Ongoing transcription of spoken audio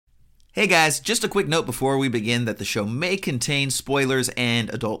Hey guys, just a quick note before we begin that the show may contain spoilers and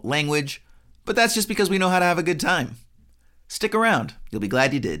adult language, but that's just because we know how to have a good time. Stick around, you'll be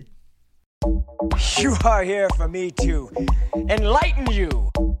glad you did. You are here for me to enlighten you.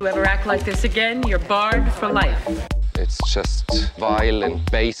 You ever act like this again, you're barred for life. It's just vile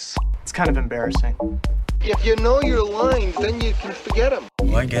and base. It's kind of embarrassing. If you know your lines, then you can forget them.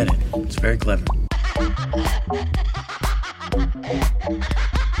 Oh, I get it. It's very clever.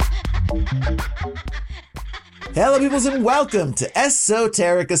 Hello, peoples, and welcome to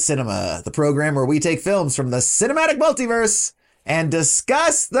Esoterica Cinema, the program where we take films from the cinematic multiverse and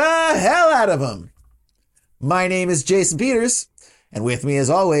discuss the hell out of them. My name is Jason Peters, and with me, as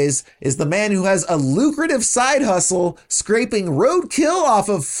always, is the man who has a lucrative side hustle scraping roadkill off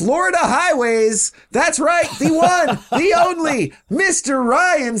of Florida highways. That's right, the one, the only, Mr.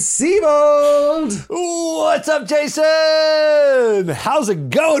 Ryan Siebold. What's up, Jason? How's it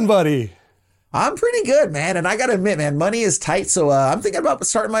going, buddy? I'm pretty good, man. And I got to admit, man, money is tight. So I'm thinking about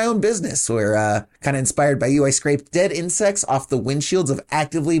starting my own business where, kind of inspired by you, I scrape dead insects off the windshields of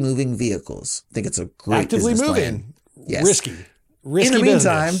actively moving vehicles. I think it's a great actively business moving. plan. Yes. Risky in the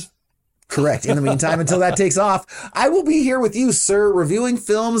meantime, business. Correct. In the meantime, until that takes off, I will be here with you, sir, reviewing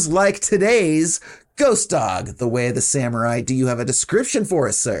films like today's Ghost Dog, The Way of the Samurai. Do you have a description for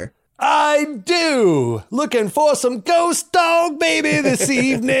us, sir? I do. Looking for some Ghost Dog, baby, this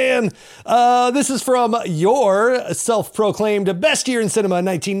evening. This is from your self-proclaimed best year in cinema,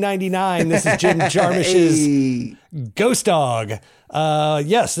 1999. This is Jim Jarmusch's Ghost Dog.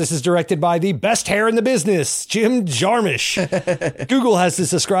 Yes, this is directed by the best hair in the business, Jim Jarmusch. Google has this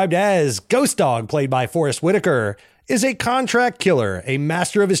described as Ghost Dog, played by Forrest Whitaker, is a contract killer, a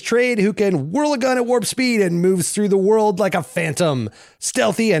master of his trade who can whirl a gun at warp speed and moves through the world like a phantom,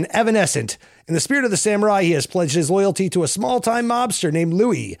 stealthy and evanescent. In the spirit of the samurai, he has pledged his loyalty to a small-time mobster named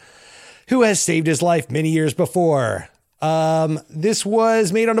Louis, who has saved his life many years before. This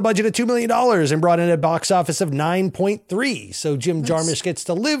was made on a budget of $2 million and brought in a box office of 9.3. So Jim Jarmusch gets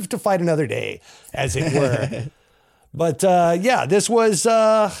to live to fight another day, as it were. But yeah, this was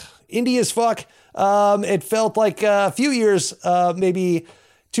indie as fuck. It felt like a few years, maybe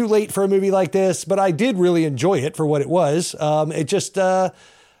too late for a movie like this, but I did really enjoy it for what it was. It just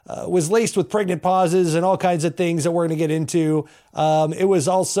was laced with pregnant pauses and all kinds of things that we're going to get into. It was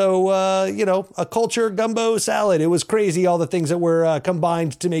also, a culture gumbo salad. It was crazy, all the things that were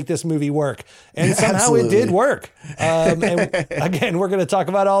combined to make this movie work. And somehow Absolutely. It did work. And again, we're going to talk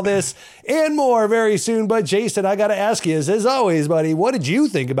about all this and more very soon. But Jason, I got to ask you, as always, buddy, what did you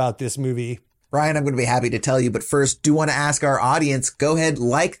think about this movie? Ryan, I'm going to be happy to tell you, but first, do want to ask our audience, go ahead,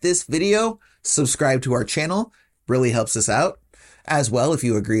 like this video, subscribe to our channel, really helps us out. As well, if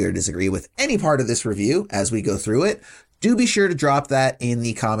you agree or disagree with any part of this review as we go through it, do be sure to drop that in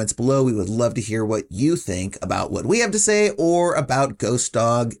the comments below. We would love to hear what you think about what we have to say or about Ghost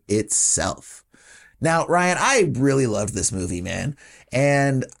Dog itself. Now, Ryan, I really loved this movie, man.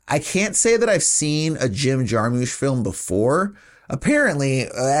 And I can't say that I've seen a Jim Jarmusch film before. Apparently,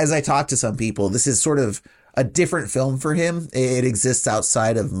 as I talk to some people, this is sort of a different film for him. It exists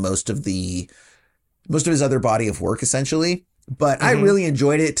outside of most of his other body of work, essentially. But I really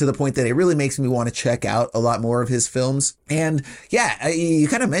enjoyed it to the point that it really makes me want to check out a lot more of his films. And yeah, you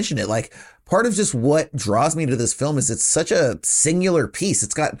kind of mentioned it, like part of just what draws me to this film is it's such a singular piece.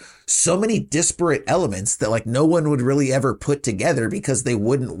 It's got so many disparate elements that like no one would really ever put together because they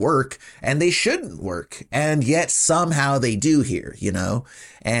wouldn't work and they shouldn't work. And yet somehow they do here,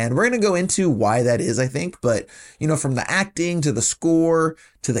 and we're going to go into why that is, I think. But, from the acting to the score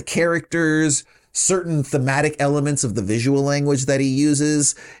to the characters, certain thematic elements of the visual language that he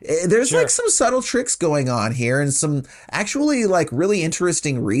uses. There's like some subtle tricks going on here and some actually like really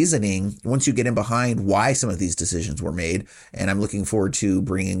interesting reasoning once you get in behind why some of these decisions were made. And I'm looking forward to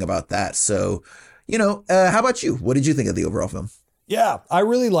bringing about that. So, how about you? What did you think of the overall film? Yeah, I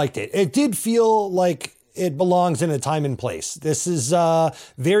really liked it. It did feel like it belongs in a time and place. This is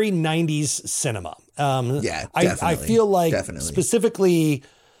very 90s cinema. Yeah, definitely. I feel like specifically,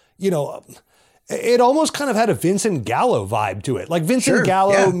 it almost kind of had a Vincent Gallo vibe to it. Like Vincent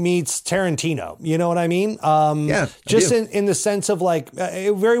Gallo meets Tarantino. You know what I mean? Just in the sense of like,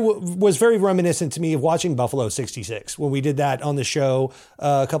 it was very reminiscent to me of watching Buffalo 66 when we did that on the show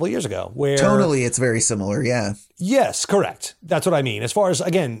a couple of years ago. Where tonally, it's very similar. Yeah. Yes, correct. That's what I mean. As far as,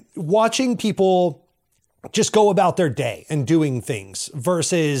 again, watching people just go about their day and doing things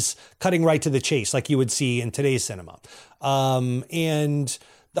versus cutting right to the chase like you would see in today's cinema. And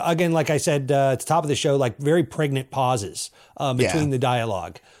again, like I said at the top of the show, like very pregnant pauses between the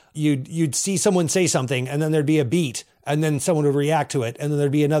dialogue. You'd see someone say something and then there'd be a beat and then someone would react to it, and then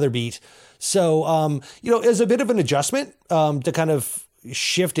there'd be another beat. So, it was a bit of an adjustment to kind of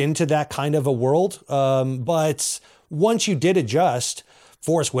shift into that kind of a world. But once you did adjust,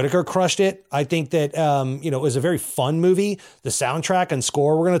 Forrest Whitaker crushed it. I think that, it was a very fun movie. The soundtrack and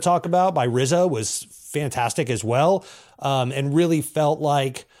score we're going to talk about by RZA was fantastic as well, and really felt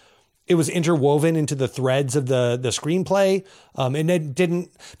like it was interwoven into the threads of the screenplay. And it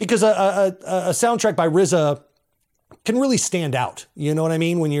didn't, because a soundtrack by RZA can really stand out. You know what I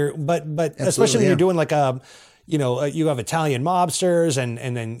mean? When you're, but especially when you're doing like you have Italian mobsters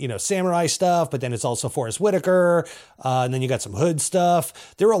and then, samurai stuff, but then it's also Forrest Whitaker. And then you got some hood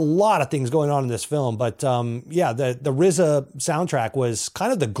stuff. There are a lot of things going on in this film, but the RZA soundtrack was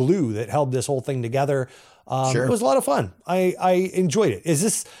kind of the glue that held this whole thing together. It was a lot of fun. I enjoyed it. Is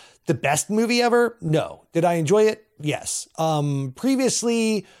this the best movie ever? No. Did I enjoy it? Yes.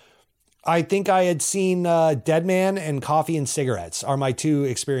 Previously, I think I had seen Dead Man and Coffee and Cigarettes are my two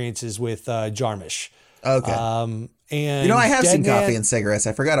experiences with Jarmusch. Okay. And I have seen Dead Coffee and Cigarettes.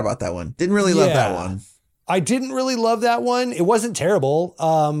 I forgot about that one. Didn't really love that one. I didn't really love that one. It wasn't terrible.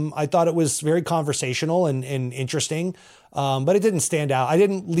 I thought it was very conversational and interesting, but it didn't stand out. I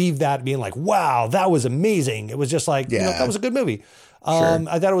didn't leave that being like, wow, that was amazing. It was just like, that was a good movie.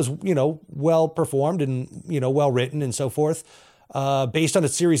 I thought it was, well performed and, well written and so forth, based on a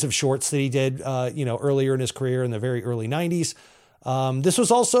series of shorts that he did, earlier in his career in the very early 90s. This was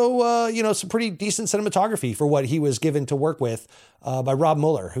also, some pretty decent cinematography for what he was given to work with by Rob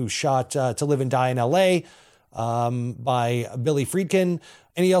Mueller, who shot To Live and Die in L.A. By Billy Friedkin.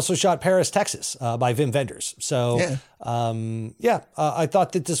 And he also shot Paris, Texas by Wim Wenders. So, I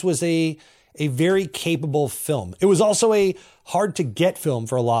thought that this was a very capable film. It was also a hard to get film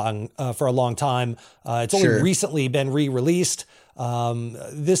for a long time. It's only recently been re-released.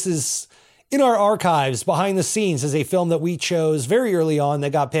 This is in our archives behind the scenes as a film that we chose very early on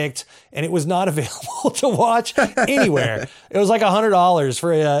that got picked, and it was not available to watch anywhere. It was like $100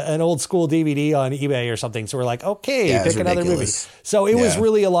 for an old school DVD on eBay or something. So we're like, okay, pick another movie. So it was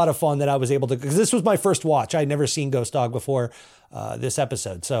really a lot of fun that I was able to, because this was my first watch. I'd never seen Ghost Dog before this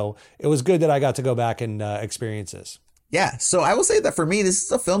episode. So it was good that I got to go back and experience this. Yeah, so I will say that for me, this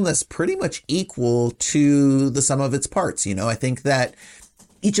is a film that's pretty much equal to the sum of its parts. I think that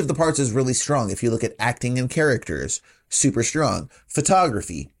each of the parts is really strong. If you look at acting and characters, super strong.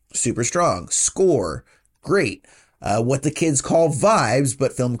 Photography, super strong. Score, great. What the kids call vibes,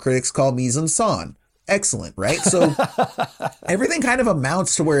 but film critics call mise en scène. Excellent, right? So everything kind of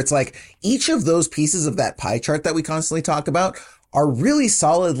amounts to where it's like each of those pieces of that pie chart that we constantly talk about are really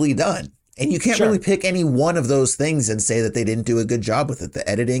solidly done. And you can't really pick any one of those things and say that they didn't do a good job with it, the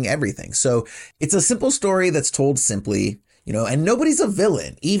editing, everything. So it's a simple story that's told simply. And nobody's a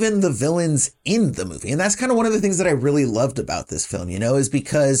villain, even the villains in the movie. And that's kind of one of the things that I really loved about this film, is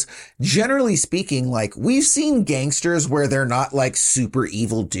because generally speaking, like we've seen gangsters where they're not like super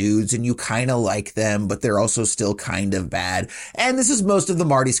evil dudes and you kind of like them, but they're also still kind of bad. And this is most of the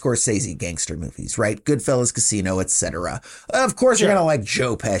Marty Scorsese gangster movies, right? Goodfellas, Casino, etc. Of course, you're going to like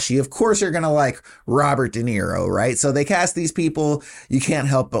Joe Pesci. Of course, you're going to like Robert De Niro, right? So they cast these people. You can't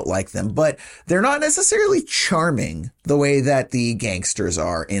help but like them, but they're not necessarily charming the way that the gangsters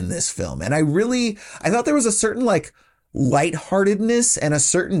are in this film. And I thought there was a certain like lightheartedness and a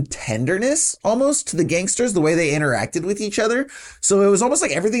certain tenderness almost to the gangsters, the way they interacted with each other. So it was almost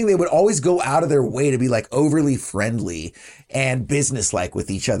like everything, they would always go out of their way to be like overly friendly and businesslike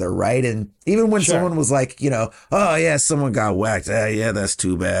with each other, right? And even when someone was like, oh yeah, someone got whacked. Yeah, that's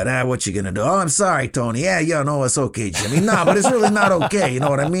too bad. What you gonna do? Oh, I'm sorry, Tony. Yeah, no, it's okay, Jimmy. Nah, but it's really not okay. You know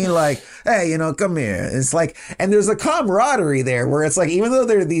what I mean? Like, hey, come here. It's like, and there's a camaraderie there where it's like, even though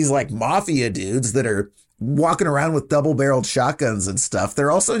they're these like mafia dudes that are walking around with double-barreled shotguns and stuff,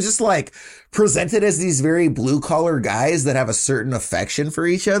 they're also just like presented as these very blue-collar guys that have a certain affection for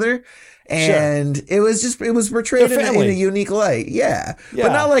each other. And it was portrayed in a unique light. Yeah. But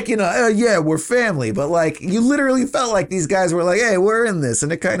not like, we're family, but like you literally felt like these guys were like, hey, we're in this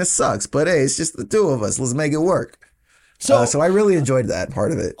and it kind of sucks, but hey, it's just the two of us. Let's make it work. So I really enjoyed that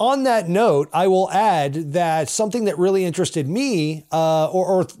part of it. On that note, I will add that something that really interested me,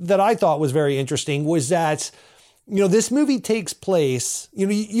 or that I thought was very interesting, was that, this movie takes place,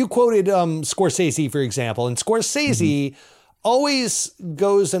 you quoted Scorsese, for example, and Scorsese always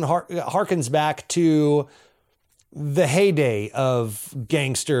goes and harkens back to the heyday of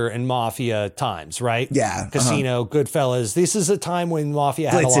gangster and mafia times, right? Yeah. Casino, Goodfellas. This is a time when mafia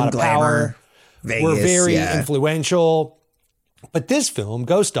had Glitz a lot of power. Vegas, were very influential. But this film,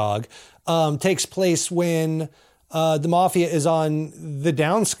 Ghost Dog, takes place when the mafia is on the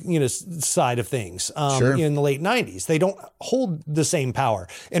down, side of things in the late 90s. They don't hold the same power.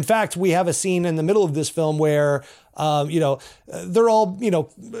 In fact, we have a scene in the middle of this film where they're all,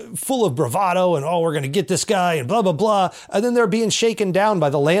 full of bravado and, we're going to get this guy and blah, blah, blah. And then they're being shaken down by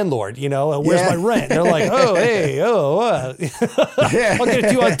the landlord, where's my rent? And they're like, I'll get it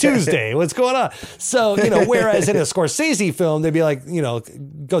to you on Tuesday. What's going on? So, whereas in a Scorsese film, they'd be like,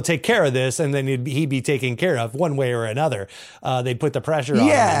 go take care of this. And then he'd be taken care of one way or another. They'd put the pressure on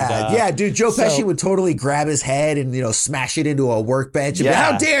him. And, dude, Joe Pesci would totally grab his head and, smash it into a workbench. And be,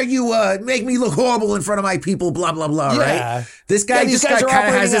 how dare you make me look horrible in front of my people, blah, blah, blah, right? This guy kind of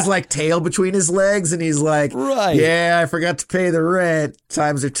has his like tail between his legs and he's like, I forgot to pay the rent.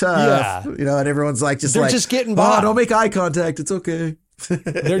 Times are tough. And everyone's like, they're just getting by. Don't make eye contact. It's okay.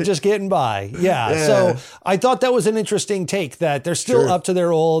 They're just getting by. Yeah. So I thought that was an interesting take, that they're still up to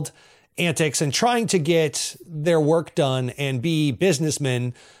their old antics and trying to get their work done and be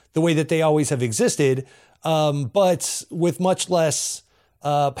businessmen the way that they always have existed, but with much less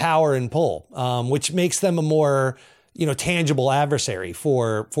power and pull, which makes them a more, tangible adversary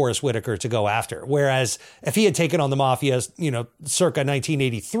for Forrest Whitaker to go after. Whereas if he had taken on the mafia, circa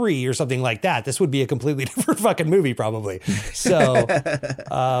 1983 or something like that, this would be a completely different fucking movie probably. So,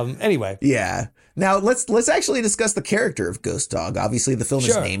 anyway. Yeah. Now let's actually discuss the character of Ghost Dog. Obviously the film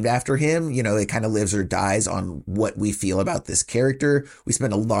is named after him. It kind of lives or dies on what we feel about this character. We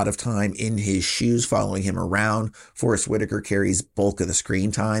spend a lot of time in his shoes, following him around. Forrest Whitaker carries bulk of the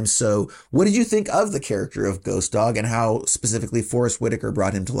screen time. So what did you think of the character of Ghost Dog and how specifically Forrest Whitaker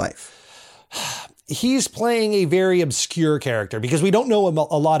brought him to life? He's playing a very obscure character because we don't know a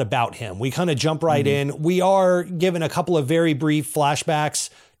lot about him. We kind of jump right in. We are given a couple of very brief flashbacks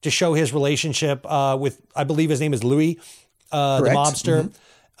to show his relationship with, I believe his name is Louis, the mobster,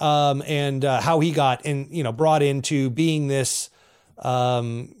 and how he got brought into being this,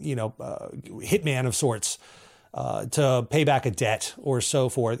 hitman of sorts to pay back a debt or so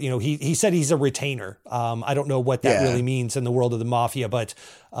forth. He said he's a retainer. I don't know what that really means in the world of the mafia, but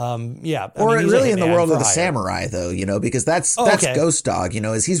really in the world of the samurai though, because that's Ghost Dog,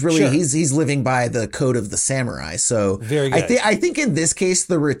 he's really, he's living by the code of the samurai. So very good. I think in this case,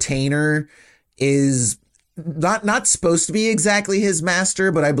 the retainer is not supposed to be exactly his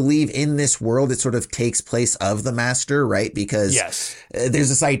master, but I believe in this world, it sort of takes place of the master, right? Because there's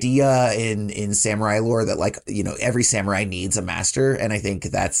this idea in samurai lore that every samurai needs a master. And I think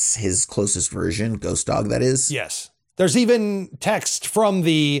that's his closest version, Ghost Dog, that is. Yes. There's even text from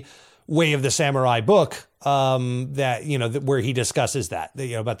the Way of the Samurai book that, where he discusses that,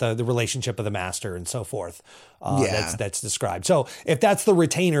 about the relationship of the master and so forth. That's described. So if that's the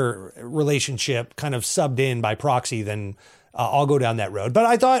retainer relationship kind of subbed in by proxy, then I'll go down that road. But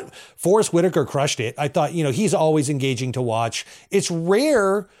I thought Forrest Whitaker crushed it. I thought, he's always engaging to watch. It's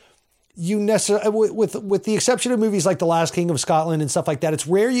rare with the exception of movies like The Last King of Scotland and stuff like that, it's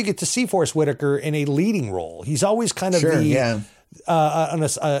rare you get to see Forrest Whitaker in a leading role. He's always kind of an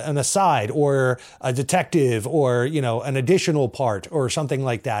aside or a detective or, an additional part or something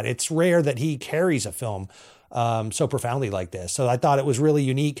like that. It's rare that he carries a film so profoundly like this. So I thought it was really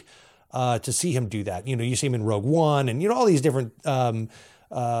unique to see him do that. You see him in Rogue One and, all these different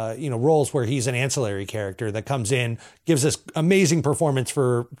roles where he's an ancillary character that comes in, gives this amazing performance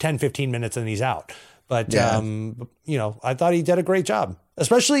for 10, 15 minutes and he's out. But, I thought he did a great job,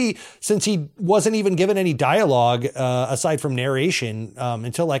 especially since he wasn't even given any dialogue aside from narration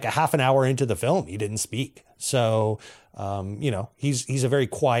until like a half an hour into the film. He didn't speak. So, he's a very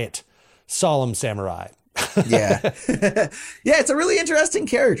quiet, solemn samurai. Yeah, it's a really interesting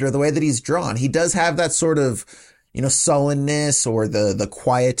character, the way that he's drawn. He does have that sort of sullenness or the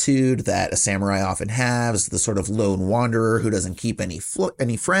quietude that a samurai often has, the sort of lone wanderer who doesn't keep any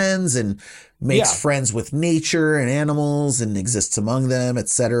friends and makes friends with nature and animals and exists among them,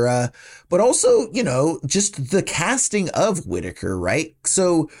 etc. But also, just the casting of Whitaker, right?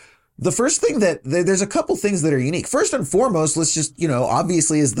 So the first thing there's a couple things that are unique. First and foremost, let's just,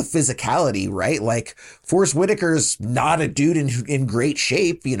 obviously is the physicality, right? Like Forrest Whitaker's not a dude in great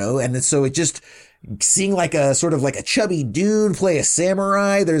shape, and so it just, seeing like a sort of like a chubby dude play a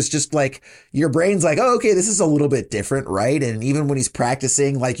samurai, there's just like your brain's like, oh, okay, this is a little bit different, right? And even when he's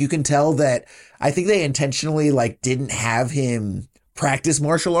practicing, like you can tell that I think they intentionally like didn't have him practice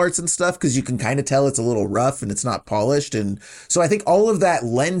martial arts and stuff because you can kind of tell it's a little rough and it's not polished. And so I think all of that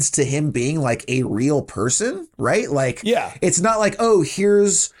lends to him being like a real person, right? Like, it's not like, oh,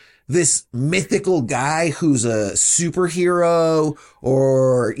 here's this mythical guy who's a superhero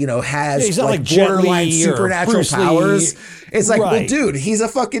or, you know, has he's not like like Jet borderline Li or supernatural Bruce Lee. powers. It's like, well, Right. dude, he's a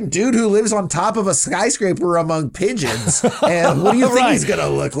fucking dude who lives on top of a skyscraper among pigeons. And what do you think Right. he's going to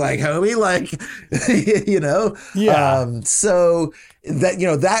look like, homie? Like, you know? Yeah. So that, you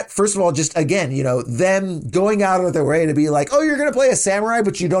know, that first of all, just again, you know, them going out of their way to be like, oh, you're going to play a samurai,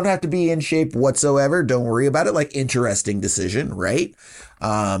 but you don't have to be in shape whatsoever. Don't worry about it. Like, interesting decision, right?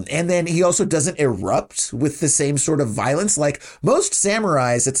 And then he also doesn't erupt with the same sort of violence. Like most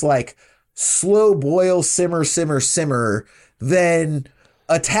samurais, it's like slow boil, simmer, simmer, simmer, then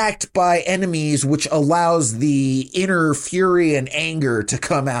attacked by enemies, which allows the inner fury and anger to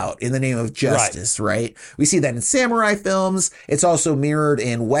come out in the name of justice, right? We see that in samurai films. It's also mirrored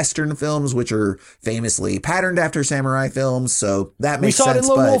in Western films, which are famously patterned after samurai films. So that makes sense. We saw it in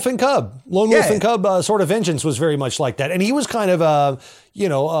Lone Wolf and Cub. Lone Wolf and Cub, Sword of Vengeance was very much like that. And he was kind of a, you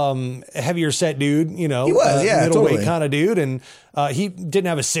know, heavier set dude, you know, he was, middleweight totally. kind of dude. And he didn't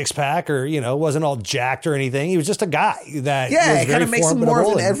have a six pack or, you know, wasn't all jacked or anything. He was just a guy that was it kind very of makes him more of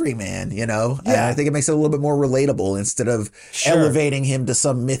an formidable and- everyman, you know? And Yeah. I think it makes it a little bit more relatable instead of Sure. elevating him to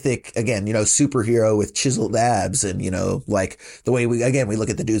some mythic, again, you know, superhero with chiseled abs and, you know, like the way we look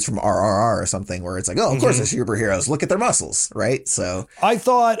at the dudes from RRR or something where it's like, oh, of course they're superheroes. Look at their muscles, right? So I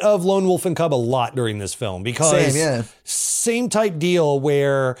thought of Lone Wolf and Cub a lot during this film because same type deal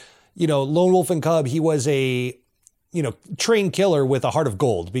where, you know, Lone Wolf and Cub, he was a, you know, trained killer with a heart of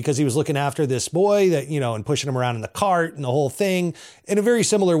gold because he was looking after this boy that, you know, and pushing him around in the cart and the whole thing. In a very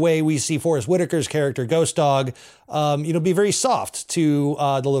similar way, we see Forrest Whitaker's character, Ghost Dog, you know, be very soft to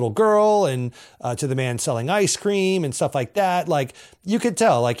the little girl and to the man selling ice cream and stuff like that. Like you could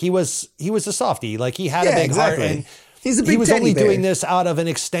tell, like he was a softie, like he had a big heart and he's a big he was teddy only bear. doing this out of an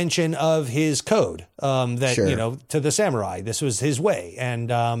extension of his code that, Sure. you know, to the samurai. This was his way.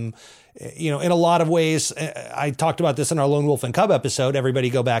 And, you know, in a lot of ways, I talked about this in our Lone Wolf and Cub episode. Everybody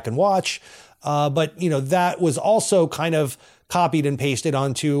go back and watch. But, you know, that was also kind of copied and pasted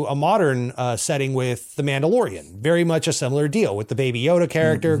onto a modern setting with The Mandalorian. Very much a similar deal with the Baby Yoda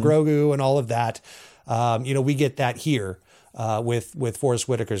character, Grogu, and all of that. You know, we get that here with Forrest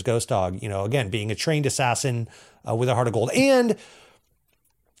Whitaker's Ghost Dog, you know, again, being a trained assassin with a heart of gold. And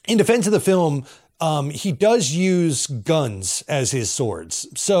in defense of the film, he does use guns as his swords.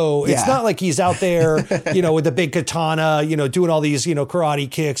 So it's not like he's out there, you know, with a big katana, you know, doing all these, you know, karate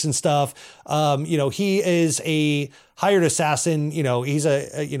kicks and stuff. You know, he is a hired assassin. You know, he's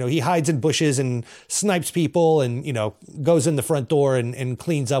you know, he hides in bushes and snipes people and, you know, goes in the front door and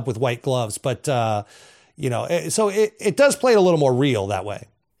cleans up with white gloves. But, you know, so it does play it a little more real that way.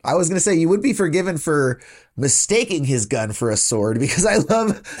 I was going to say you would be forgiven for mistaking his gun for a sword because I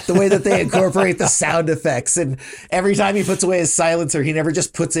love the way that they incorporate the sound effects. And every time he puts away his silencer, he never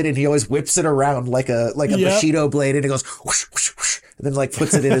just puts it in. He always whips it around like a Bushido blade and it goes whoosh, whoosh, whoosh, and then like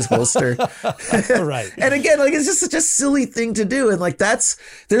puts it in his holster. Right. And again, like it's just such a silly thing to do. And like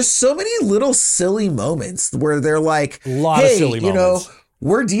there's so many little silly moments where they're like, A lot of silly you know, moments.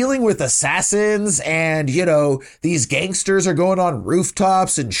 we're dealing with assassins and, you know, these gangsters are going on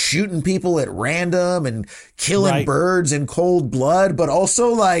rooftops and shooting people at random and killing birds in cold blood. But also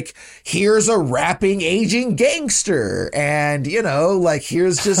like, here's a rapping, aging gangster. And, you know, like,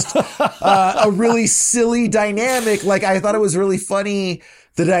 here's just a really silly dynamic. Like, I thought it was really funny,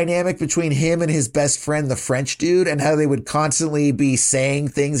 the dynamic between him and his best friend, the French dude, and how they would constantly be saying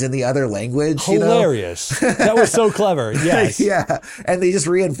things in the other language. Hilarious. You know? That was so clever. Yes. Yeah. And they just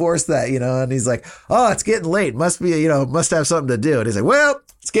reinforce that, you know, and he's like, oh, it's getting late. Must be, you know, must have something to do. And he's like, well,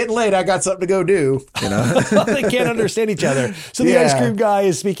 it's getting late. I got something to go do, you know. They can't understand each other. So the ice cream guy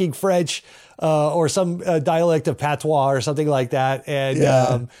is speaking French or some dialect of patois or something like that.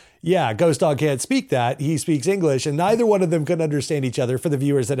 And Ghost Dog can't speak that. He speaks English, and neither one of them can understand each other for the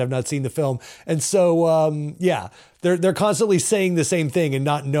viewers that have not seen the film. And so, they're constantly saying the same thing and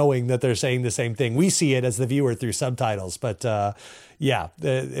not knowing that they're saying the same thing. We see it as the viewer through subtitles, but that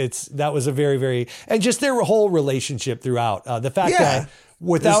was a very, very, and just their whole relationship throughout. The fact that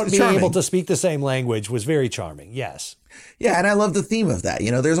without being able to speak the same language was very charming. Yes. Yeah. And I love the theme of that.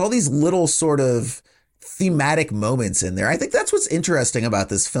 You know, there's all these little sort of thematic moments in there. I think that's what's interesting about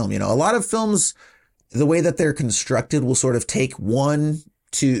this film. You know, a lot of films, the way that they're constructed will sort of take one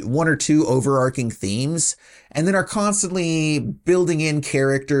or two overarching themes and then are constantly building in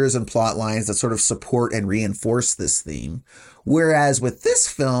characters and plot lines that sort of support and reinforce this theme. Whereas with this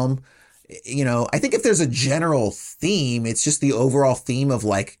film, I think if there's a general theme, it's just the overall theme of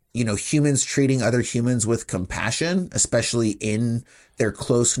like, humans treating other humans with compassion, especially in their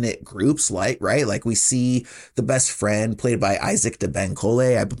close-knit groups, right? Like we see the best friend played by Isaac de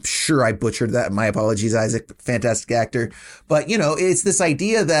Bencole. I'm sure I butchered that. My apologies, Isaac. Fantastic actor. But, it's this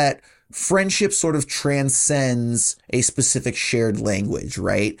idea that friendship sort of transcends a specific shared language,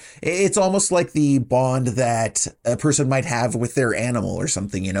 right? It's almost like the bond that a person might have with their animal or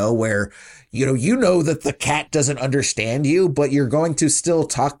something, where, that the cat doesn't understand you, but you're going to still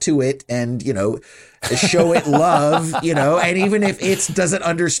talk to it and, show it love, and even if it doesn't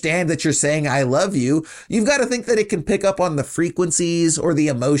understand that you're saying, I love you, you've got to think that it can pick up on the frequencies or the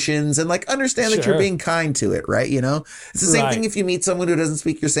emotions and like understand that you're being kind to it, right? It's the same thing if you meet someone who doesn't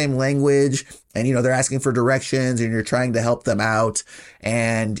speak your same language and, they're asking for directions and you're trying to help them out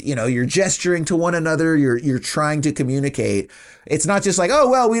and, you're gesturing to one another, you're trying to communicate. It's not just like, oh,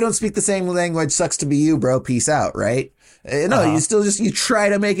 well, we don't speak the same language. Sucks to be you, bro. Peace out. Right. No, you still you try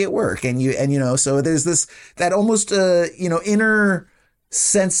to make it work. And so there's that almost, inner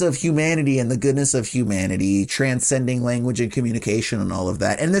sense of humanity and the goodness of humanity transcending language and communication and all of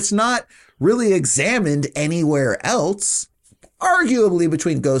that. And it's not really examined anywhere else, arguably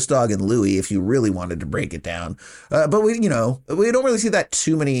between Ghost Dog and Louie, if you really wanted to break it down. But we don't really see that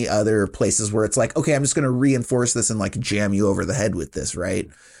too many other places where it's like, okay, I'm just going to reinforce this and like jam you over the head with this. Right.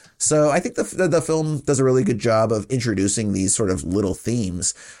 So I think the film does a really good job of introducing these sort of little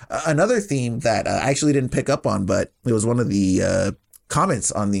themes. Another theme that I actually didn't pick up on, but it was one of the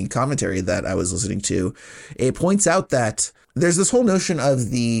comments on the commentary that I was listening to. It points out that there's this whole notion of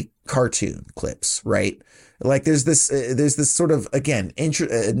the cartoon clips, right? Like there's this sort of, again,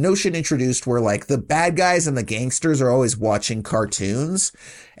 notion introduced where like the bad guys and the gangsters are always watching cartoons.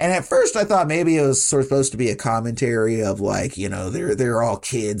 And at first I thought maybe it was sort of supposed to be a commentary of like, they're all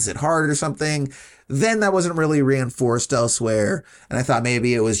kids at heart or something. Then that wasn't really reinforced elsewhere. And I thought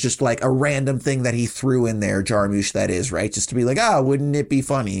maybe it was just like a random thing that he threw in there, Jarmusch, that is, right? Just to be like, wouldn't it be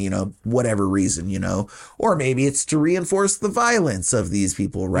funny, whatever reason, or maybe it's to reinforce the violence of these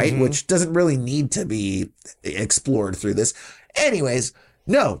people, right? Mm-hmm. Which doesn't really need to be explored through this. Anyways,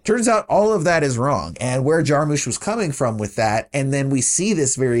 no, turns out all of that is wrong. And where Jarmusch was coming from with that, and then we see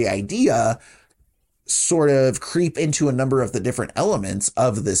this very idea sort of creep into a number of the different elements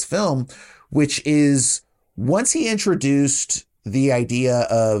of this film, which is once he introduced the idea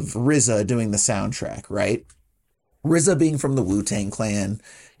of RZA doing the soundtrack, right? RZA being from the Wu-Tang Clan,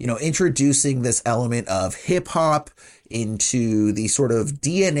 introducing this element of hip hop into the sort of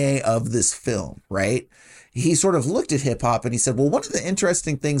DNA of this film, right? He sort of looked at hip hop and he said, well, one of the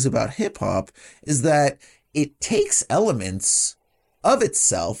interesting things about hip hop is that it takes elements of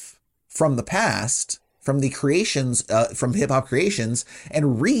itself from the past, from the creations, from hip hop creations,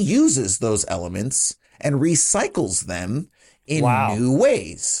 and reuses those elements and recycles them in new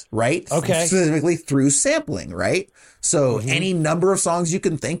ways, right? Okay. Specifically through sampling, right? So any number of songs you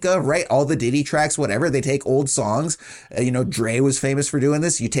can think of, right? All the Diddy tracks, whatever, they take old songs. Dre was famous for doing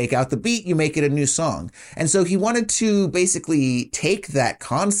this. You take out the beat, you make it a new song. And so he wanted to basically take that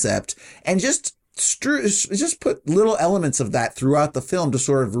concept and just put little elements of that throughout the film to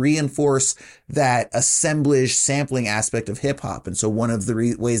sort of reinforce that assemblage sampling aspect of hip hop. And so one of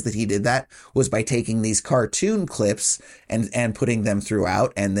the ways that he did that was by taking these cartoon clips and putting them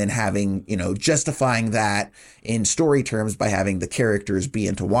throughout, and then having, justifying that in story terms by having the characters be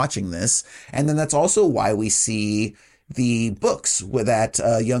into watching this. And then that's also why we see the books that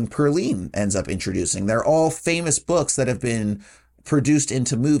young Perline ends up introducing. They're all famous books that have been produced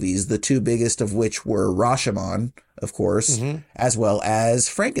into movies, the two biggest of which were Rashomon, of course, as well as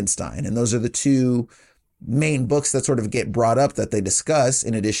Frankenstein. And those are the two main books that sort of get brought up that they discuss,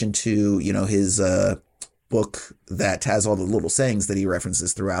 in addition to, his book that has all the little sayings that he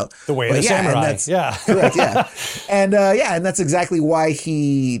references throughout. The Way of the Samurai. Yeah. Correct, yeah. And that's exactly why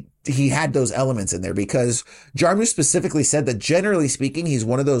he had those elements in there, because Jarmusch specifically said that generally speaking, he's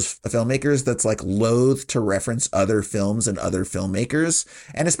one of those filmmakers that's like loath to reference other films and other filmmakers.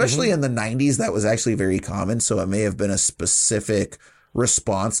 And especially in the 90s, that was actually very common. So it may have been a specific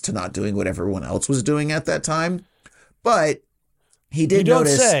response to not doing what everyone else was doing at that time. But he did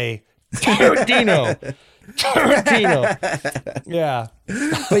notice. Don't say Tarantino. Yeah.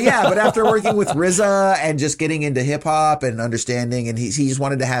 But after working with RZA and just getting into hip hop and understanding, and he just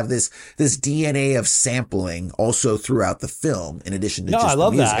wanted to have this DNA of sampling also throughout the film, in addition to just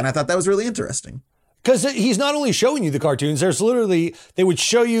the music. And I thought that was really interesting. Because he's not only showing you the cartoons, there's literally, they would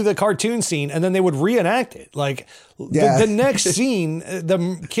show you the cartoon scene and then they would reenact it. Like the next scene,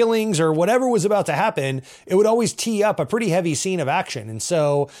 the killings or whatever was about to happen, it would always tee up a pretty heavy scene of action. And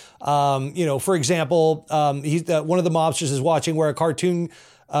so, for example, one of the mobsters is watching where a cartoon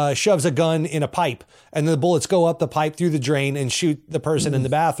shoves a gun in a pipe and the bullets go up the pipe through the drain and shoot the person in the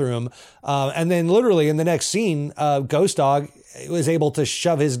bathroom. And then literally in the next scene, Ghost Dog was able to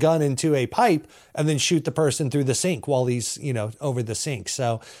shove his gun into a pipe and then shoot the person through the sink while he's, over the sink.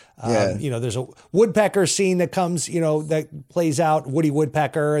 So, there's a woodpecker scene that comes, that plays out Woody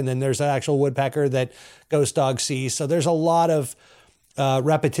Woodpecker. And then there's an actual woodpecker that Ghost Dog sees. So there's a lot of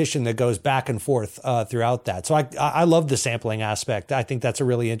repetition that goes back and forth throughout that. So I love the sampling aspect. I think that's a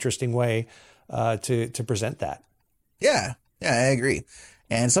really interesting way to present that. Yeah, I agree.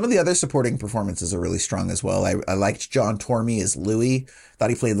 And some of the other supporting performances are really strong as well. I liked John Tormey as Louis. Thought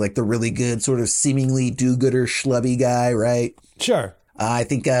he played like the really good sort of seemingly do-gooder schlubby guy, right? Sure. I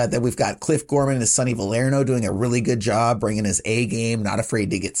think that we've got Cliff Gorman as Sonny Valerno doing a really good job, bringing his A game, not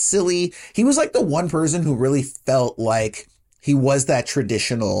afraid to get silly. He was like the one person who really felt like he was that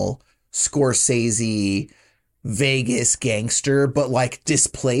traditional Scorsese Vegas gangster, but like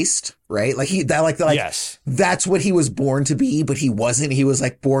displaced, right? Like yes, that's what he was born to be, but he wasn't. He was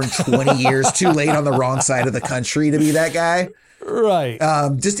like born 20 years too late on the wrong side of the country to be that guy. Right.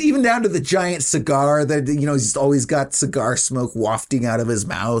 Just even down to the giant cigar that, he's always got cigar smoke wafting out of his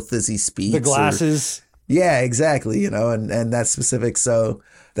mouth as he speaks. The glasses. Yeah, exactly. And that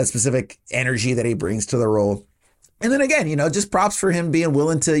specific energy that he brings to the role. And then again, just props for him being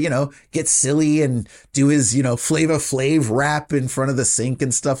willing to, get silly and do his, Flava Flav rap in front of the sink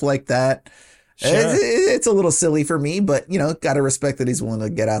and stuff like that. Sure. It's a little silly for me, but, got to respect that he's willing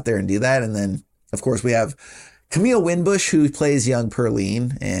to get out there and do that. And then, of course, we have Camille Winbush, who plays young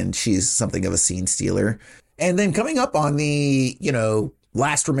Perline, and she's something of a scene stealer. And then coming up on the,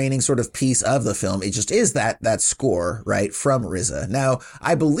 last remaining sort of piece of the film, it just is that score, right, from RZA. Now,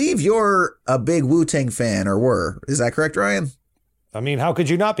 I believe you're a big Wu-Tang fan, or were. Is that correct, Ryan? I mean, how could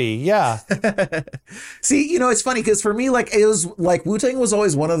you not be? Yeah. See, it's funny because for me, it was like Wu-Tang was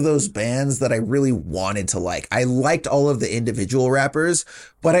always one of those bands that I really wanted to like. I liked all of the individual rappers,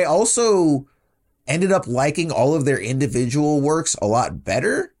 but I also ended up liking all of their individual works a lot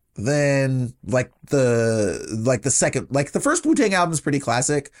better than the first Wu-Tang album is pretty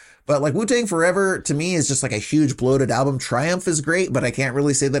classic, but like Wu-Tang Forever to me is just like a huge bloated album. Triumph is great, but I can't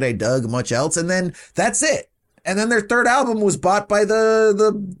really say that I dug much else. And then that's it. And then their third album was bought by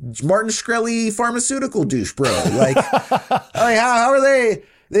the Martin Shkreli pharmaceutical douche bro. Like, how are they?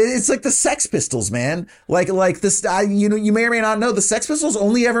 It's like the Sex Pistols, man. Like this, you may or may not know the Sex Pistols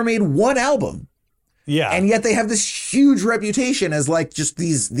only ever made one album. Yeah. And yet they have this huge reputation as like just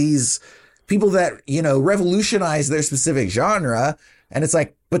these people that, revolutionize their specific genre. And it's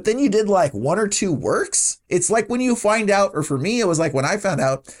like, but then you did like one or two works. It's like when you find out, or for me, it was like when I found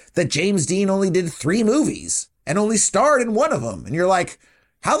out that James Dean only did 3 movies and only starred in one of them. And you're like,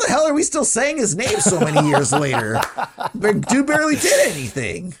 how the hell are we still saying his name so many years later? Dude barely did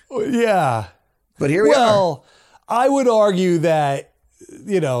anything. Yeah. But here we are. Well, I would argue that,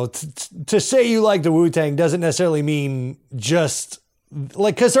 to say you like the Wu-Tang doesn't necessarily mean just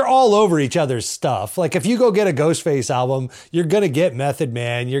like, because they're all over each other's stuff. Like if you go get a Ghostface album, you're going to get Method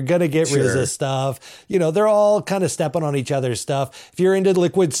Man, you're going to get RZA stuff. They're all kind of stepping on each other's stuff. If you're into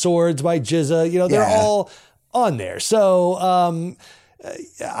Liquid Swords by GZA, they're all on there. So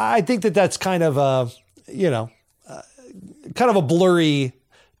I think that's kind of a blurry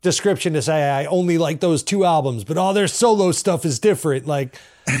description to say I only like those 2 albums, but their solo stuff is different. Like,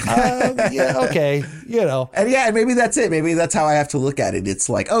 okay, And maybe that's it. Maybe that's how I have to look at it. It's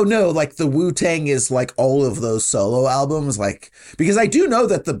like, oh no, like the Wu-Tang is like all of those solo albums, like, because I do know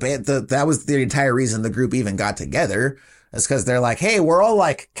that the band, that was the entire reason the group even got together. It's because they're like, hey, we're all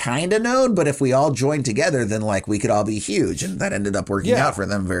like kind of known, but if we all joined together, then like we could all be huge. And that ended up working out for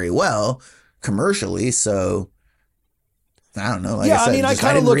them very well commercially. So I don't know. Like I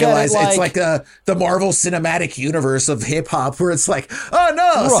kind of look at it like it's like the Marvel Cinematic Universe of hip hop, where it's like, oh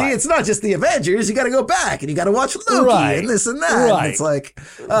no, see, it's not just the Avengers. You got to go back and you got to watch Loki and this and that. Right. And it's like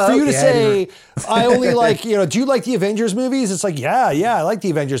for you to say, I only like, do you like the Avengers movies? It's like, yeah, I like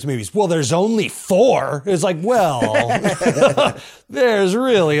the Avengers movies. Well, there's only 4. It's like, well, there's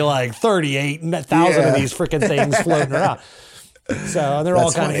really like 38,000 of these freaking things floating around. So they're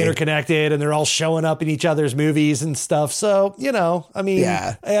all kind of interconnected and they're all showing up in each other's movies and stuff. So,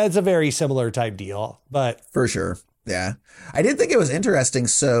 it's a very similar type deal, but for sure. Yeah. I did think it was interesting.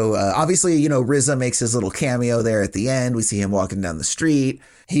 So obviously, you know, RZA makes his little cameo there at the end. We see him walking down the street.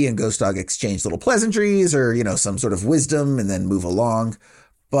 He and Ghost Dog exchange little pleasantries or, you know, some sort of wisdom and then move along.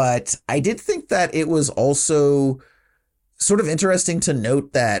 But I did think that it was also sort of interesting to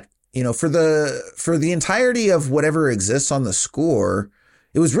note that, you know, for the entirety of whatever exists on the score,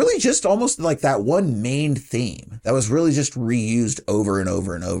 it was really just almost like that one main theme that was really just reused over and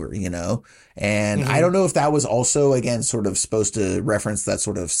over and over, you know? And I don't know if that was also, again, sort of supposed to reference that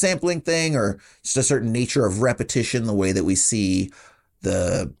sort of sampling thing or just a certain nature of repetition, the way that we see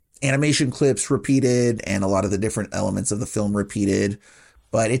the animation clips repeated and a lot of the different elements of the film repeated.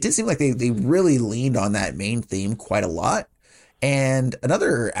 But it did seem like they really leaned on that main theme quite a lot. And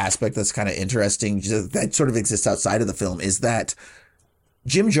another aspect that's kind of interesting that sort of exists outside of the film is that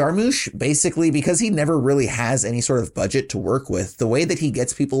Jim Jarmusch, basically, because he never really has any sort of budget to work with, the way that he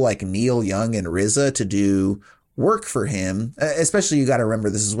gets people like Neil Young and RZA to do work for him, especially you got to remember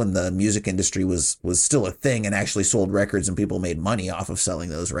this is when the music industry was still a thing and actually sold records and people made money off of selling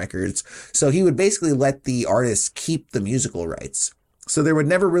those records. So he would basically let the artists keep the musical rights. So there would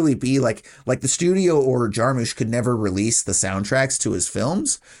never really be like the studio or Jarmusch could never release the soundtracks to his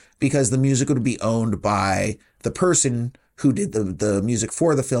films because the music would be owned by the person who did the music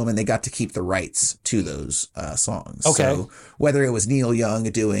for the film, and they got to keep the rights to those songs. Okay. So whether it was Neil Young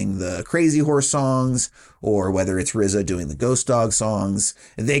doing the Crazy Horse songs or whether it's RZA doing the Ghost Dog songs,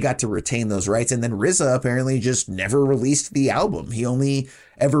 they got to retain those rights. And then RZA apparently just never released the album. He only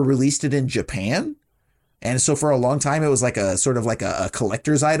ever released it in Japan. And so for a long time, it was like a sort of like a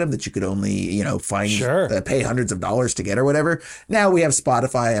collector's item that you could only, you know, find, pay hundreds of dollars to get or whatever. Now we have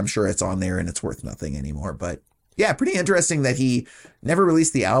Spotify. I'm sure it's on there and it's worth nothing anymore. But yeah, pretty interesting that he never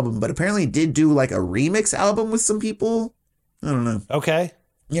released the album, but apparently did do like a remix album with some people. I don't know. Okay.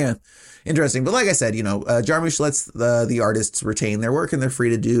 Yeah. Interesting. But like I said, you know, Jarmusch lets the artists retain their work and they're free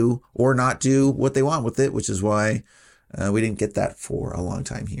to do or not do what they want with it, which is why we didn't get that for a long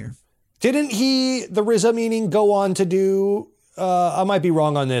time here. Didn't he, the RZA meaning, go on to do, I might be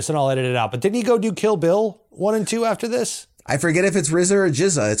wrong on this and I'll edit it out, but didn't he go do Kill Bill 1 and 2 after this? I forget if it's RZA or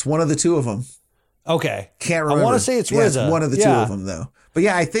Jizza. It's one of the two of them. Okay. Can't remember. I want to say it's RZA. It's one of the two of them though. But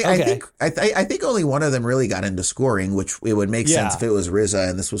yeah, I think only one of them really got into scoring, which it would make sense if it was RZA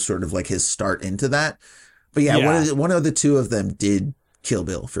and this was sort of like his start into that. But yeah. One of the two of them did Kill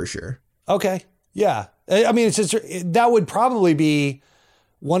Bill for sure. Okay. Yeah. I mean, it's just, that would probably be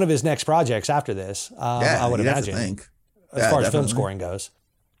one of his next projects after this. I would imagine. As far as film scoring goes.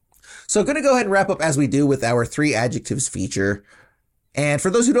 So going to go ahead and wrap up as we do with our 3 adjectives feature. And for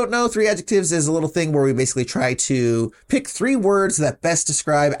those who don't know, 3 adjectives is a little thing where we basically try to pick 3 words that best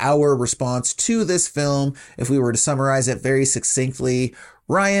describe our response to this film. If we were to summarize it very succinctly,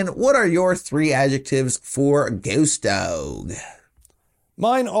 Ryan, what are your 3 adjectives for Ghost Dog?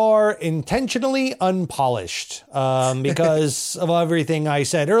 Mine are intentionally unpolished because of everything I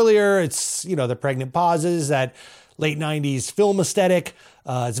said earlier. It's, you know, the pregnant pauses, that late 90s film aesthetic.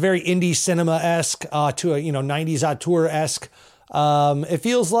 It's very indie cinema-esque, to a, you know, 90s auteur-esque. It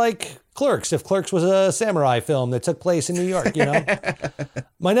feels like Clerks, if Clerks was a samurai film that took place in New York, you know.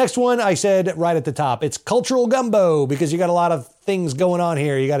 My next one, I said right at the top, it's cultural gumbo because you got a lot of things going on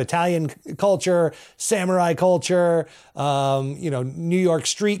here. You got Italian culture, samurai culture, you know, New York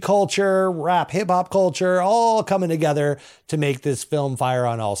street culture, rap, hip hop culture, all coming together to make this film fire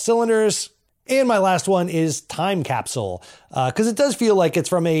on all cylinders. And my last one is time capsule, because it does feel like it's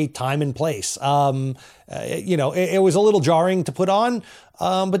from a time and place. You know, it was a little jarring to put on,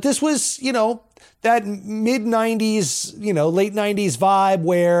 but this was, you know, that mid 90s, you know, late 90s vibe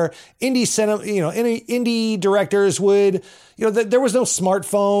where indie cinema, you know, indie directors would, you know, there was no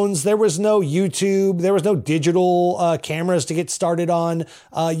smartphones, there was no YouTube, there was no digital cameras to get started on.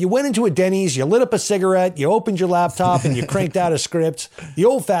 You went into a Denny's, you lit up a cigarette, you opened your laptop and you cranked out a script the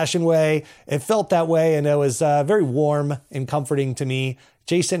old fashioned way. It felt that way. And it was very warm and comforting to me.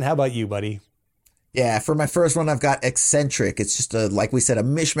 Jason, how about you, buddy? Yeah, for my first one, I've got eccentric. It's just like we said, a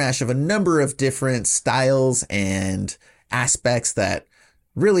mishmash of a number of different styles and aspects that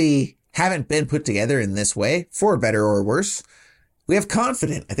really haven't been put together in this way, for better or worse. We have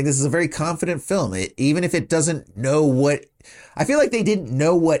confident. I think this is a very confident film. Even if it doesn't know what, I feel like they didn't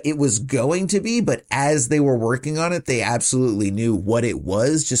know what it was going to be, but as they were working on it, they absolutely knew what it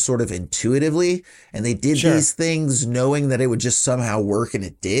was, just sort of intuitively. And they did these things knowing that it would just somehow work, and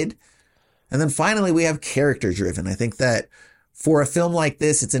it did. And then finally, we have character driven. I think that for a film like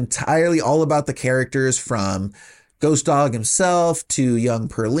this, it's entirely all about the characters, from Ghost Dog himself to young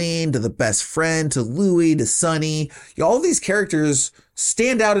Perline to the best friend to Louie to Sonny. All these characters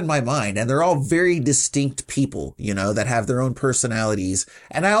stand out in my mind, and they're all very distinct people, you know, that have their own personalities.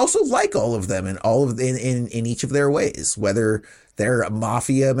 And I also like all of them in each of their ways, whether they're a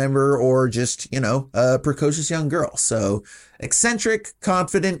mafia member or just, you know, a precocious young girl. So eccentric,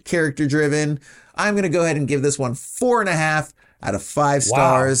 confident, character driven. I'm going to go ahead and give this one 4.5 out of 5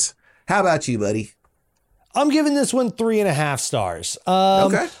 stars. Wow. How about you, buddy? I'm giving this one 3.5 stars.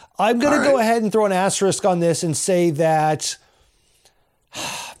 Okay. I'm going to go ahead and throw an asterisk on this and say that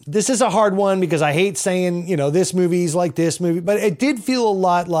this is a hard one because I hate saying, you know, this movie's like this movie, but it did feel a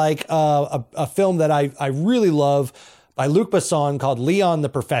lot like a film that I really love by Luc Besson called Leon the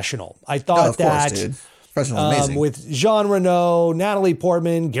Professional. I thought with Jean Reno, Natalie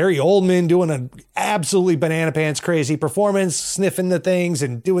Portman, Gary Oldman doing an absolutely banana pants crazy performance, sniffing the things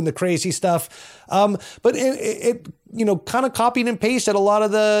and doing the crazy stuff. But it you know, kind of copied and pasted a lot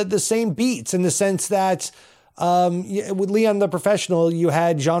of the same beats in the sense that with Leon the Professional, you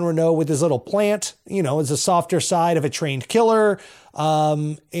had Jean Reno with his little plant, you know, as a softer side of a trained killer.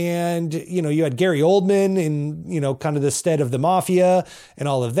 And, you know, you had Gary Oldman in, you know, kind of the stead of the mafia and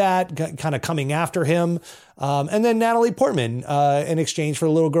all of that kind of coming after him. And then Natalie Portman, in exchange for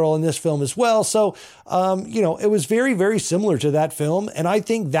the little girl in this film as well. So, you know, it was very, very similar to that film. And I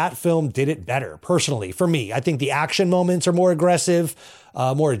think that film did it better personally for me. I think the action moments are more aggressive,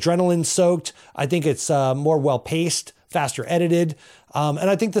 more adrenaline soaked. I think it's, more well paced, faster edited. And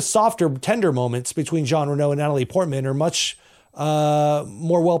I think the softer, tender moments between Jean Reno and Natalie Portman are much,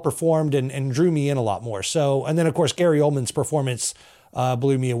 more well performed and drew me in a lot more. So, and then of course, Gary Oldman's performance,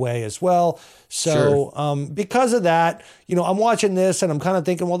 blew me away as well. So, because of that, you know, I'm watching this and I'm kind of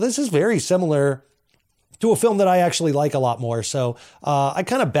thinking, well, this is very similar to a film that I actually like a lot more. So, I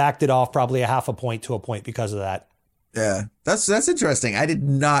kind of backed it off probably a 0.5 point to a point because of that. Yeah, that's interesting. I did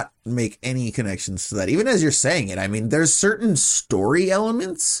not make any connections to that. Even as you're saying it, I mean, there's certain story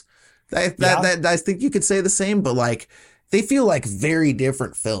elements that I think you could say the same, but like, they feel like very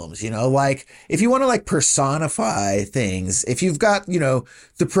different films, you know, like if you want to like personify things, if you've got, you know,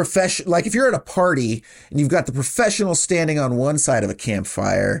 the profession, like if you're at a party and you've got the professional standing on one side of a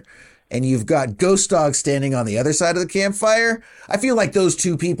campfire and you've got Ghost Dog standing on the other side of the campfire, I feel like those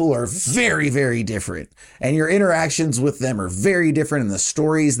two people are very, very different. And your interactions with them are very different. And the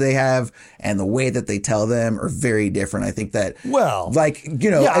stories they have and the way that they tell them are very different. I think that, well, like, you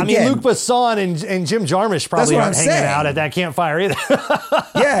know, yeah, I mean, Luc Besson and Jim Jarmusch probably aren't hanging out at that campfire either.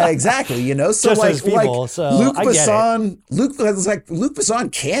 Yeah, exactly. You know, so just like, as people, so Luc Besson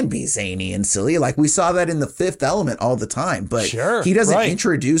can be zany and silly. Like we saw that in The Fifth Element all the time, but he doesn't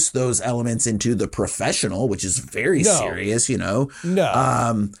introduce those elements into The Professional, which is very serious, you know.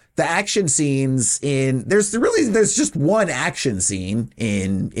 The action scenes there's just one action scene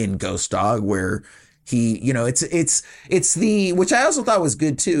in Ghost Dog where he, you know, it's the, which I also thought was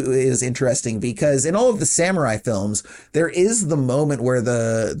good too, is interesting because in all of the samurai films, there is the moment where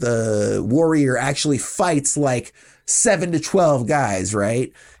the warrior actually fights like 7 to 12 guys,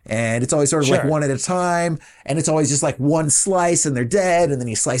 right? And it's always sort of like one at a time. And it's always just like one slice and they're dead. And then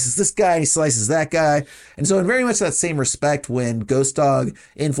he slices this guy and he slices that guy. And so in very much that same respect, when Ghost Dog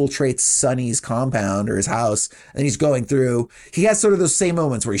infiltrates Sonny's compound or his house and he's going through, he has sort of those same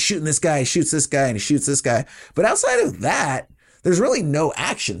moments where he's shooting this guy, he shoots this guy, and he shoots this guy. But outside of that, there's really no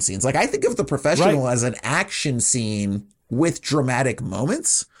action scenes. Like I think of The Professional as an action scene with dramatic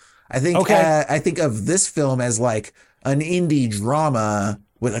moments. I think of this film as like an indie drama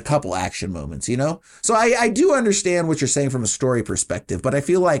with a couple action moments, you know? So I do understand what you're saying from a story perspective, but I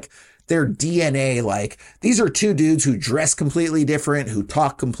feel like their DNA, like these are two dudes who dress completely different, who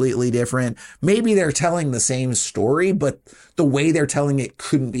talk completely different. Maybe they're telling the same story, but the way they're telling it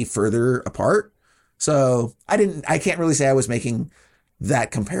couldn't be further apart. So I can't really say I was making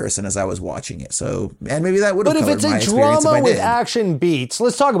that comparison as I was watching it. So, and maybe that would have colored my experience if I did. But if it's a drama with action beats,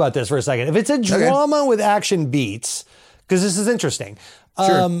 let's talk about this for a second. If it's a drama with action beats, because this is interesting.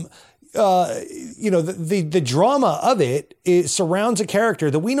 You know, the drama of it surrounds a character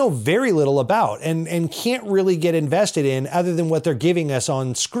that we know very little about and can't really get invested in other than what they're giving us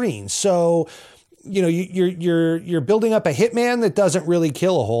on screen. So, you know, you're building up a hitman that doesn't really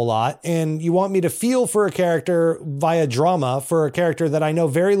kill a whole lot, and you want me to feel for a character via drama for a character that I know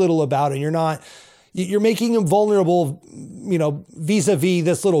very little about, and you're making him vulnerable, you know, vis-a-vis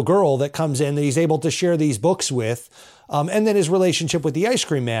this little girl that comes in that he's able to share these books with. And then his relationship with the ice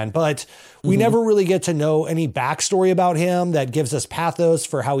cream man. But we never really get to know any backstory about him that gives us pathos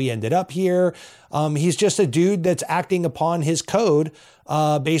for how he ended up here. He's just a dude that's acting upon his code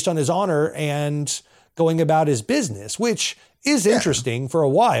based on his honor and going about his business, which is interesting for a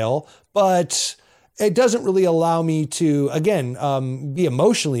while. But it doesn't really allow me to, again, be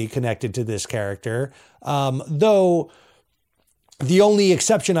emotionally connected to this character. Though the only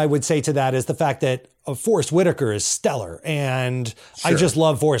exception I would say to that is the fact that Forrest Whitaker is stellar, and I just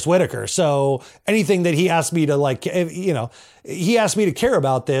love Forrest Whitaker. So anything that he asked me to like, you know, he asked me to care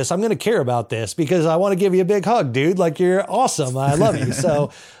about this, I'm going to care about this because I want to give you a big hug, dude. Like, you're awesome. I love you.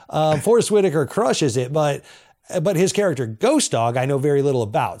 So Forrest Whitaker crushes it, but his character Ghost Dog, I know very little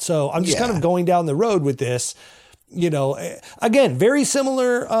about. So I'm just kind of going down the road with this. You know, again, very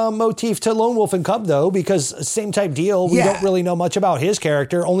similar motif to Lone Wolf and Cub, though, because same type deal. We don't really know much about his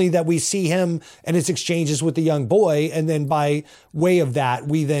character, only that we see him and his exchanges with the young boy. And then by way of that,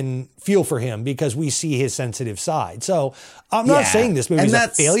 we then feel for him because we see his sensitive side. So I'm not saying this movie is a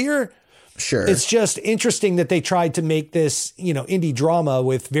failure. Sure. It's just interesting that they tried to make this, you know, indie drama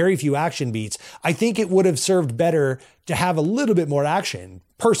with very few action beats. I think it would have served better to have a little bit more action,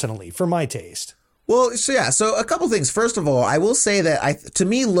 personally, for my taste. Well, so a couple things. First of all, I will say that to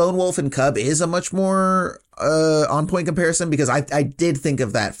me, Lone Wolf and Cub is a much more on point comparison because I did think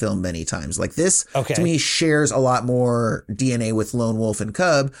of that film many times. Like this, to me, shares a lot more DNA with Lone Wolf and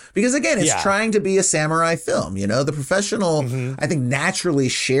Cub because, again, it's trying to be a samurai film. You know, The Professional, I think, naturally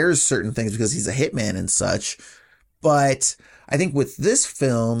shares certain things because he's a hitman and such. But I think with this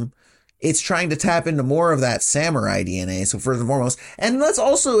film, it's trying to tap into more of that samurai DNA. So first and foremost, and let's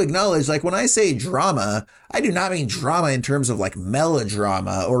also acknowledge, like when I say drama, I do not mean drama in terms of like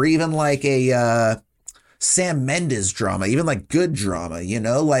melodrama or even like a Sam Mendes drama, even like good drama, you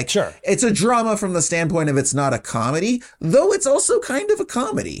know, like it's a drama from the standpoint of it's not a comedy, though it's also kind of a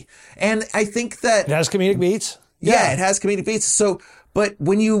comedy. And I think that it has comedic beats. Yeah, it has comedic beats. So, but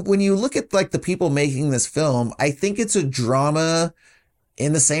when you look at like the people making this film, I think it's a drama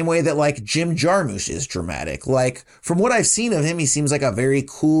in the same way that like Jim Jarmusch is dramatic. Like from what I've seen of him, he seems like a very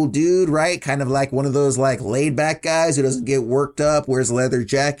cool dude, right? Kind of like one of those like laid back guys who doesn't get worked up, wears leather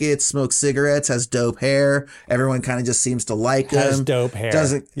jackets, smokes cigarettes, has dope hair. Everyone kind of just seems to like him. Has dope hair.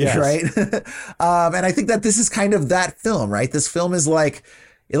 Doesn't, right? And I think that this is kind of that film, right? This film is like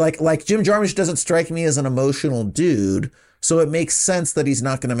Jim Jarmusch doesn't strike me as an emotional dude. So it makes sense that he's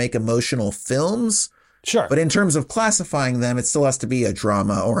not going to make emotional films. Sure. But in terms of classifying them, it still has to be a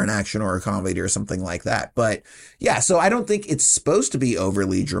drama or an action or a comedy or something like that. But yeah, so I don't think it's supposed to be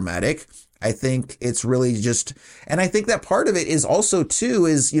overly dramatic. I think it's really just, and I think that part of it is also too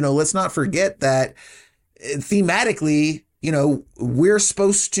is, you know, let's not forget that thematically, you know, we're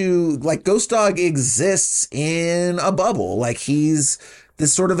supposed to, like, Ghost Dog exists in a bubble. Like he's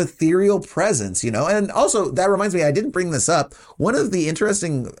this sort of ethereal presence, you know? And also that reminds me, I didn't bring this up. One of the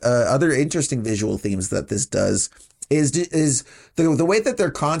other interesting visual themes that this does is the way that they're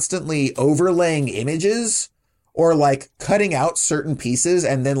constantly overlaying images or like cutting out certain pieces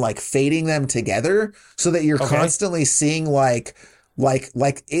and then like fading them together so that you're constantly seeing like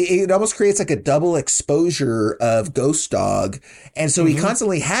it almost creates like a double exposure of Ghost Dog. And so he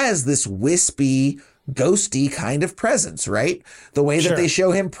constantly has this wispy, ghosty kind of presence, right? The way that they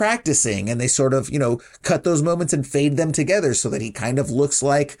show him practicing and they sort of, you know, cut those moments and fade them together so that he kind of looks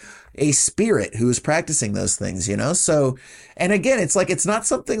like a spirit who is practicing those things, you know? So, and again, it's like, it's not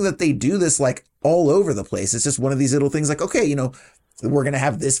something that they do this like all over the place. It's just one of these little things like, okay, you know, we're going to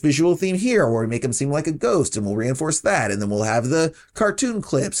have this visual theme here where we make him seem like a ghost and we'll reinforce that. And then we'll have the cartoon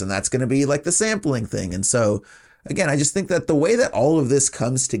clips and that's going to be like the sampling thing. And so again, I just think that the way that all of this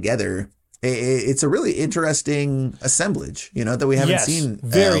comes together, it's a really interesting assemblage, you know, that we haven't seen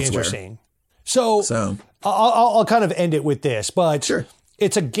very elsewhere. Interesting. So I'll kind of end it with this, but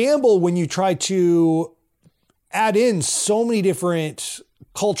it's a gamble when you try to add in so many different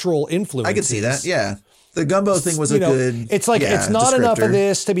cultural influences. I could see that. Yeah. The gumbo thing was good. It's like, it's not enough of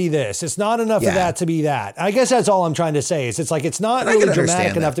this to be this. It's not enough of that to be that. I guess that's all I'm trying to say is it's like, it's not really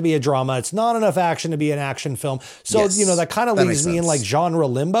dramatic enough to be a drama. It's not enough action to be an action film. So, you know, that kind of leaves me in like genre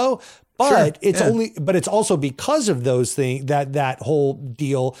limbo. But but it's also because of those things, that whole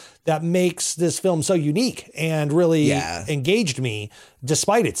deal that makes this film so unique and really engaged me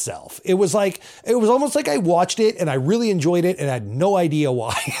despite itself. It was almost like I watched it and I really enjoyed it and I had no idea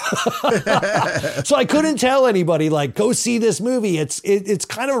why. So I couldn't tell anybody like, go see this movie. It's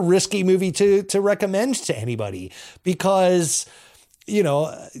kind of a risky movie to recommend to anybody because, you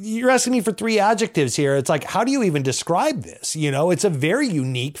know, you're asking me for 3 adjectives here. It's like, how do you even describe this? You know, it's a very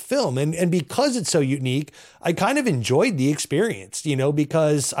unique film. And because it's so unique, I kind of enjoyed the experience, you know,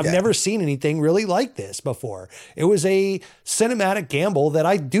 because I've never seen anything really like this before. It was a cinematic gamble that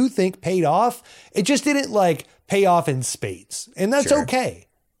I do think paid off. It just didn't like pay off in spades. And that's okay.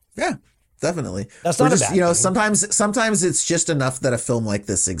 Yeah. definitely. That's not We're a just, bad you know, thing. sometimes it's just enough that a film like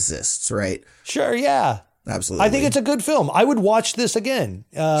this exists, right? Sure, yeah. Absolutely. I think it's a good film. I would watch this again.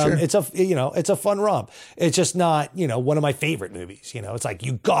 Sure. It's a fun romp. It's just not, one of my favorite movies. It's like,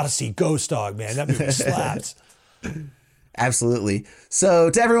 you got to see Ghost Dog, man. That movie slaps. Absolutely.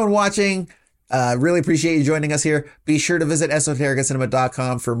 So to everyone watching, really appreciate you joining us here. Be sure to visit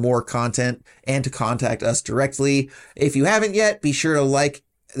esotericacinema.com for more content and to contact us directly. If you haven't yet, be sure to like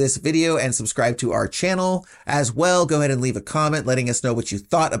this video and subscribe to our channel as well. Go ahead and leave a comment letting us know what you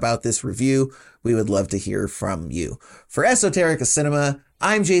thought about this review. We would love to hear from you. For Esoterica Cinema,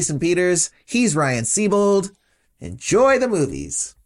 I'm Jason Peters. He's Ryan Siebold. Enjoy the movies.